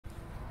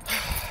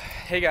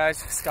Hey guys,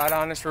 Scott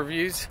Honest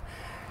Reviews.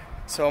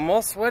 So I'm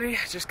all sweaty,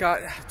 just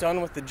got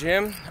done with the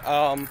gym.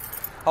 I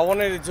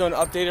wanted to do an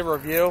updated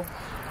review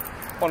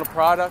on a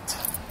product,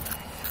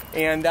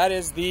 and that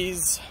is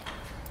these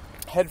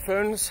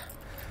headphones.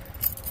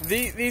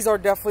 These are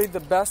definitely the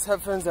best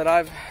headphones that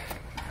I've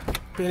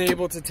been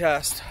able to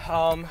test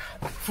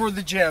for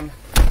the gym.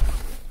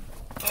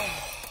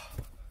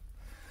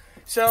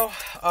 So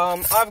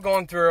I've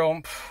gone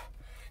through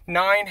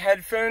 9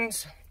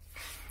 headphones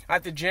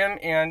at the gym,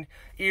 and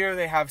either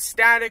they have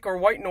static or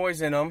white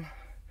noise in them,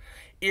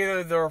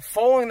 either they're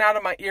falling out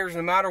of my ears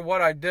no matter what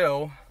I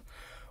do,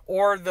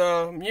 or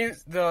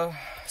the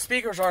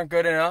speakers aren't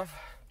good enough.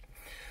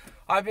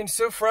 I've been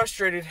so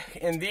frustrated,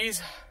 and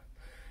these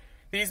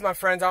my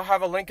friends, I'll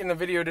have a link in the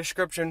video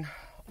description,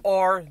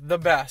 are the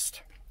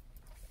best.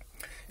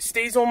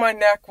 Stays on my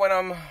neck when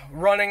I'm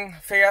running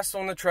fast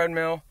on the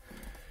treadmill.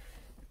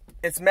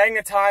 It's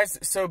magnetized,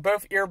 so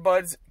both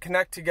earbuds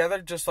connect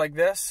together just like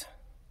this.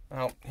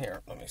 Oh,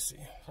 here, let me see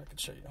if I can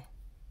show you.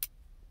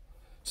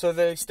 So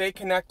they stay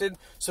connected,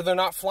 so they're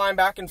not flying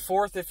back and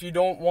forth if you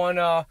don't want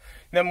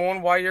them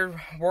on while you're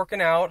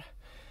working out.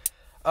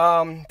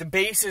 The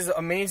bass is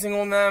amazing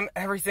on them.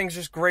 Everything's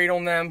just great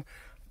on them.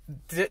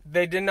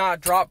 They did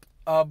not drop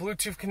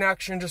Bluetooth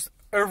connection. Just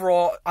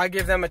overall, I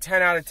give them a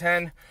 10 out of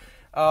 10.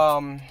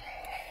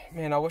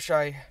 Man, I wish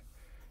I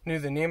knew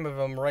the name of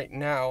them right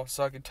now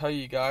so I could tell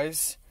you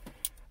guys.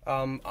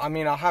 I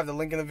mean, I'll have the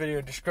link in the video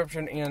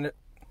description. And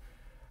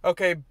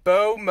okay,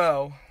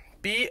 BOMOW,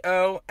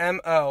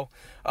 B-O-M-O.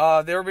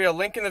 There will be a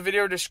link in the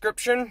video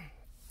description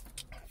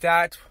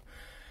that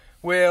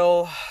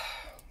will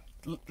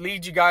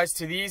lead you guys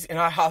to these, and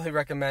I highly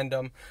recommend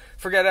them.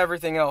 Forget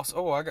everything else.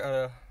 Oh, I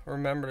gotta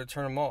remember to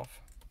turn them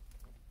off.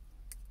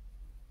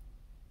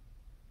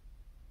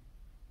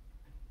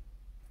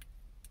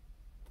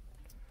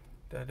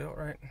 Did I do it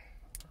right?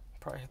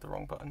 Probably hit the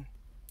wrong button.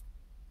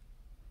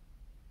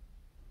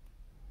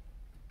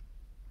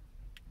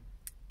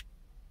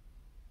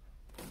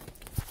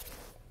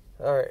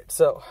 Alright,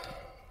 so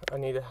I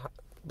need to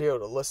be able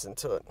to listen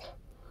to it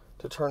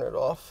to turn it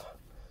off,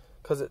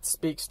 because it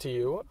speaks to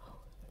you.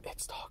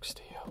 It talks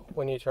to you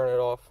when you turn it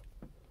off.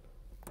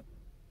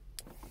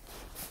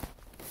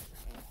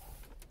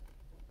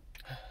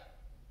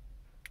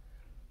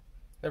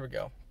 There we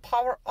go.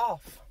 Power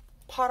off.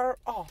 Power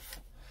off.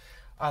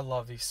 I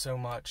love these so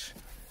much.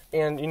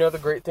 And you know the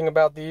great thing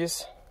about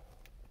these?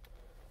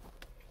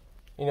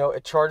 You know,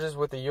 it charges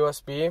with a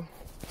USB.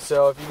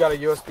 So if you got a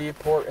USB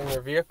port in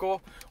your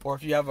vehicle, or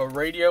if you have a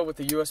radio with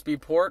a USB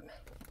port,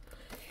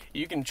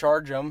 you can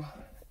charge them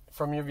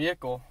from your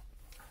vehicle.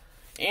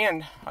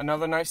 And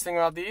another nice thing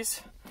about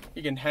these,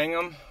 you can hang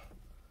them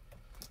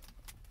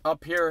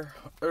up here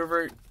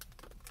over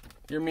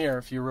your mirror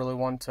if you really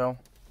want to.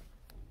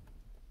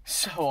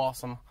 So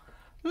awesome.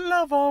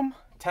 Love them.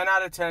 10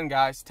 out of 10,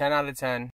 guys. 10 out of 10.